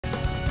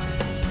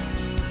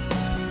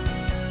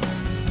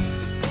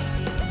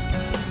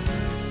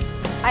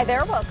Hi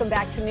there, welcome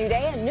back to New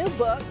Day. A new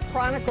book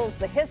chronicles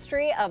the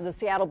history of the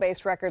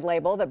Seattle-based record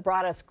label that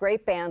brought us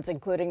great bands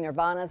including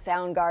Nirvana,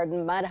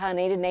 Soundgarden,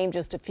 Mudhoney, to name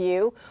just a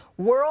few.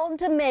 World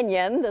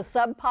Dominion, the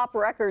Sub Pop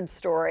record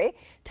story,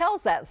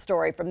 tells that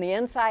story from the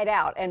inside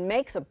out and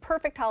makes a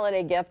perfect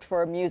holiday gift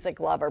for a music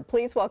lover.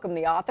 Please welcome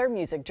the author,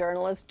 music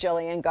journalist,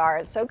 Gillian Gaar.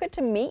 It's so good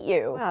to meet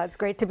you. Well, it's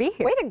great to be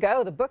here. Way to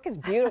go. The book is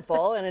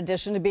beautiful in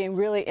addition to being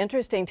really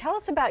interesting. Tell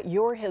us about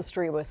your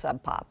history with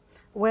Sub Pop.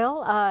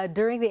 Well,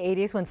 during the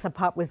 80s when Sub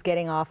Pop was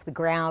getting off the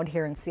ground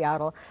here in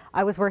Seattle,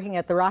 I was working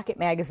at the Rocket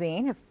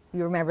magazine, if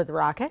you remember the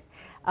Rocket.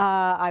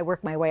 I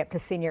worked my way up to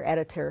senior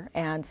editor,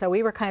 and so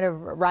we were kind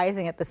of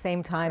rising at the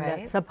same time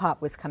that Sub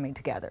Pop was coming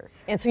together.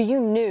 And so you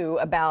knew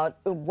about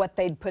what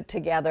they'd put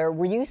together.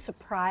 Were you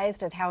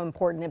surprised at how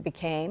important it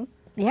became?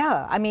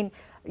 Yeah, I mean,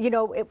 you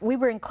know, we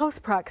were in close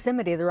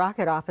proximity. The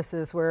Rocket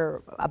offices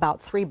were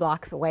about 3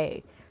 blocks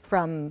away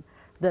from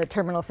the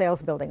terminal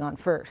sales building on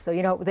First. So,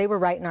 you know, they were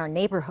right in our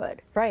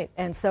neighborhood. Right.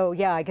 And so,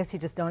 yeah, I guess you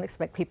just don't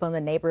expect people in the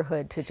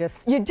neighborhood to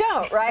just... You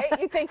don't, right?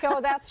 You think,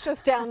 oh, that's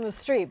just down the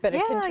street, but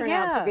it can turn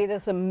out to be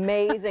this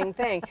amazing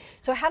thing.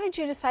 So how did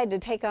you decide to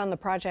take on the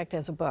project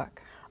as a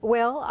book?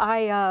 Well,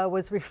 I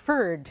was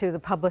referred to the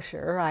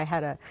publisher. I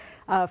had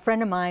a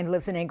friend of mine who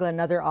lives in England,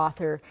 another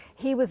author.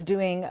 He was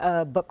doing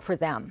a book for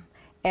them.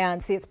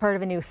 And see, it's part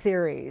of a new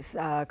series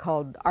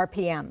called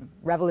RPM,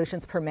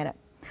 Revolutions Per Minute.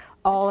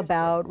 All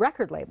about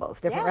record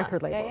labels, different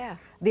record labels.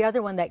 The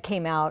other one that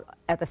came out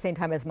at the same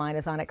time as mine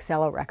is on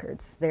Excello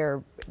Records.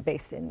 They're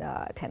based in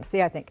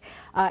Tennessee, I think.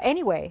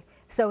 Anyway,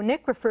 so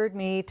Nick referred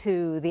me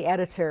to the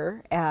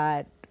editor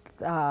at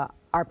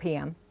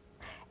RPM,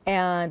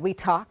 and we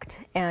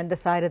talked and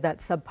decided that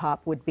Sub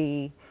Pop would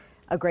be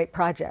a great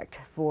project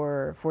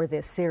for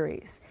this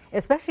series,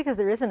 especially because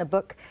there isn't a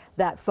book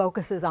that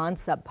focuses on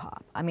Sub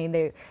Pop. I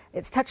mean,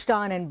 it's touched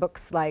on in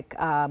books like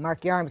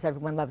Mark Yarm's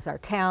Everyone Loves Our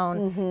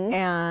Town,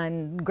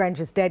 and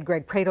Grunge is Dead,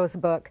 Greg Prato's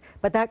book,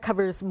 but that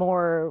covers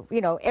more, you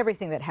know,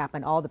 everything that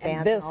happened, all the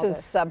bands. And this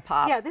is Sub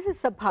Pop. Yeah, this is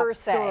Sub Pop's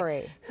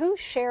story. Who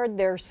shared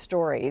their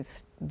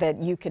stories that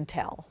you could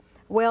tell?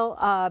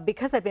 Well,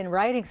 because I've been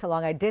writing so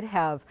long, I did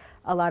have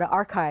a lot of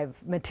archive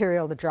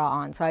material to draw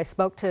on. So I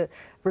spoke to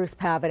Bruce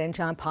Pavitt and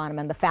John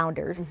Poneman, the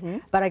founders,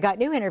 but I got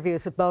new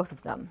interviews with both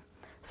of them.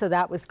 So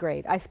that was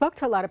great. I spoke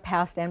to a lot of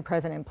past and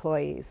present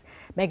employees.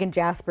 Megan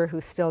Jasper,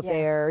 who's still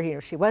there, you know,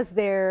 she was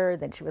there,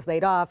 then she was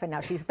laid off, and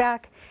now she's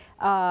back.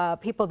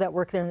 People that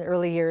worked there in the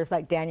early years,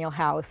 like Daniel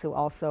House, who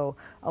also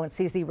owns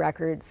CZ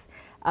Records.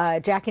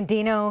 Jack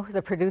Endino,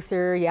 the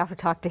producer, you have to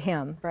talk to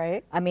him.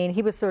 Right. I mean,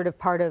 he was sort of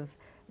part of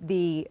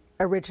the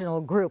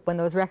original group. When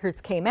those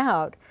records came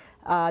out,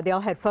 they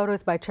all had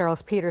photos by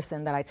Charles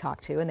Peterson that I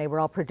talked to, and they were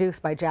all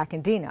produced by Jack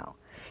Endino.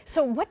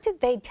 So what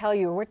did they tell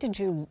you, or what did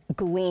you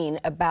glean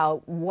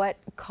about what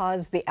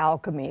caused the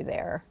alchemy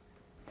there?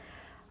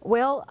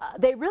 Well,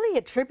 they really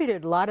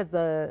attributed a lot of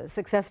the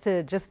success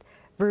to just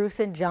Bruce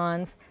and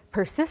John's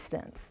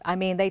persistence. I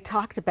mean, they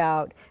talked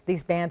about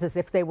these bands as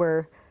if they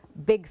were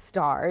big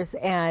stars,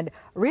 and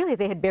really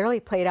they had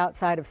barely played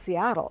outside of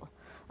Seattle.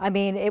 I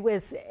mean, it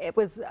was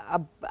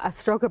a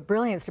stroke of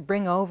brilliance to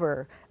bring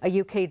over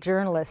a UK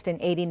journalist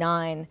in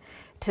 '89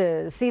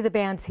 to see the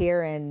bands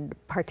here and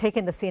partake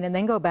in the scene, and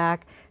then go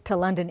back to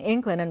London,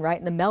 England, and write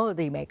in the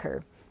Melody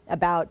Maker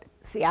about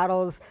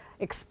Seattle's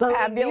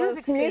exploding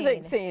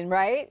music scene,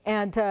 right?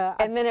 And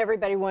then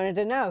everybody wanted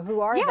to know, who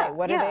are they?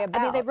 What are they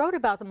about? I mean, they wrote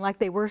about them like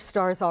they were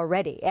stars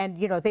already, and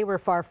you know, they were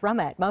far from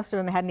it. Most of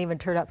them hadn't even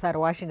turned outside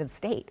of Washington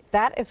State.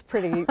 That is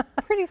pretty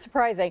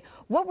surprising.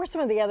 What were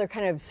some of the other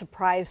kind of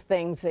surprise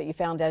things that you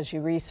found as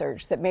you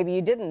researched that maybe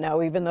you didn't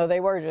know, even though they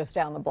were just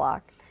down the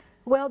block?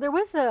 Well, there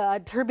was a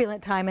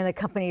turbulent time in the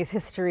company's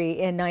history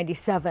in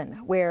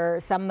 '97 where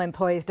some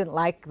employees didn't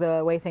like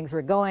the way things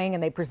were going,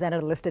 and they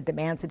presented a list of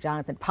demands to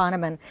Jonathan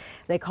Poneman.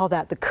 They called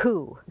that the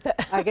coup.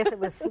 I guess it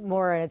was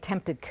more an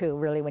attempted coup,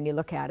 really, when you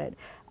look at it.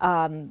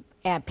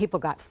 And people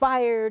got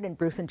fired, and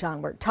Bruce and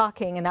John weren't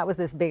talking, and that was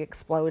this big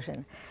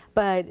explosion.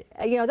 But,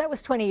 you know, that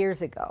was 20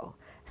 years ago.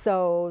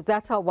 So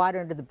that's all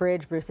water under the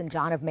bridge Bruce and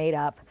John have made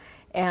up.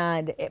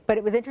 But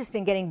it was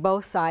interesting getting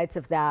both sides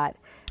of that.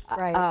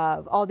 Right.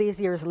 All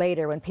these years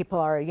later, when people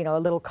are, you know, a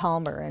little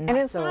calmer. And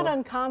it's not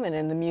uncommon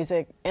in the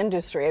music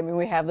industry. I mean,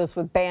 we have this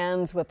with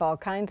bands, with all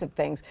kinds of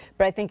things,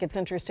 but I think it's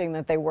interesting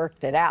that they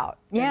worked it out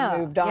and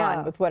moved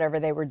on with whatever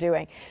they were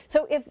doing.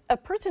 So if a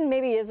person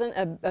maybe isn't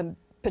a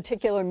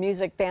particular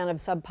music fan of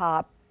Sub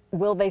Pop,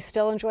 will they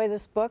still enjoy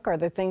this book? Are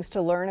there things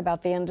to learn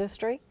about the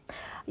industry?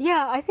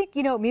 Yeah, I think,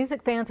 you know,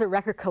 music fans or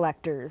record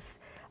collectors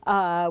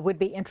would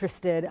be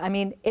interested. I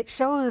mean, it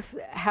shows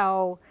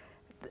how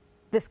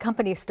this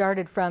company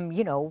started from,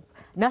 you know,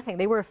 nothing.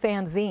 They were a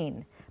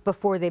fanzine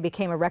before they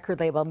became a record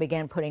label and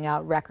began putting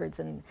out records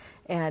and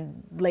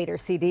and later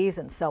CDs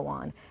and so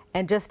on.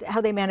 And just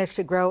how they managed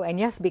to grow and,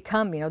 yes,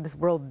 become, you know, this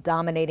world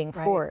dominating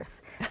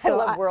force. So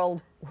I love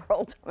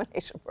world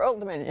domination, world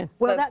dominion.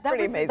 Well, that's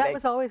pretty amazing. That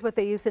was always what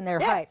they used in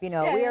their hype. You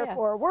know, we are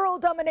for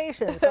world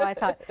domination. So I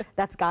thought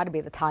that's got to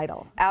be the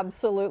title.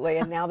 Absolutely.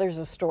 And now there's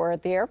a store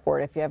at the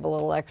airport. If you have a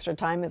little extra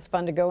time, it's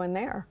fun to go in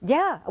there.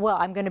 Yeah. Well,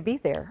 I'm going to be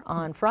there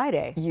on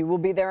Friday. You will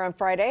be there on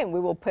Friday, and we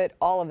will put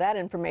all of that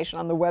information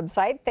on the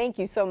website. Thank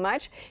you so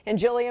much. And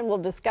Gillian will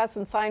discuss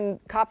and sign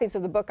copies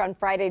of the book on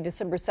Friday,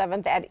 December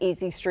 7th at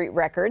Easy Street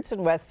Records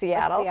in West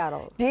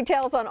Seattle.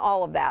 Details on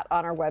all of that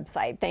on our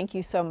website. Thank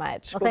you so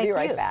much. Well, we'll be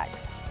right back.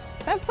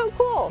 That's so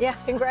cool. Yeah.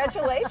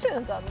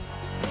 Congratulations on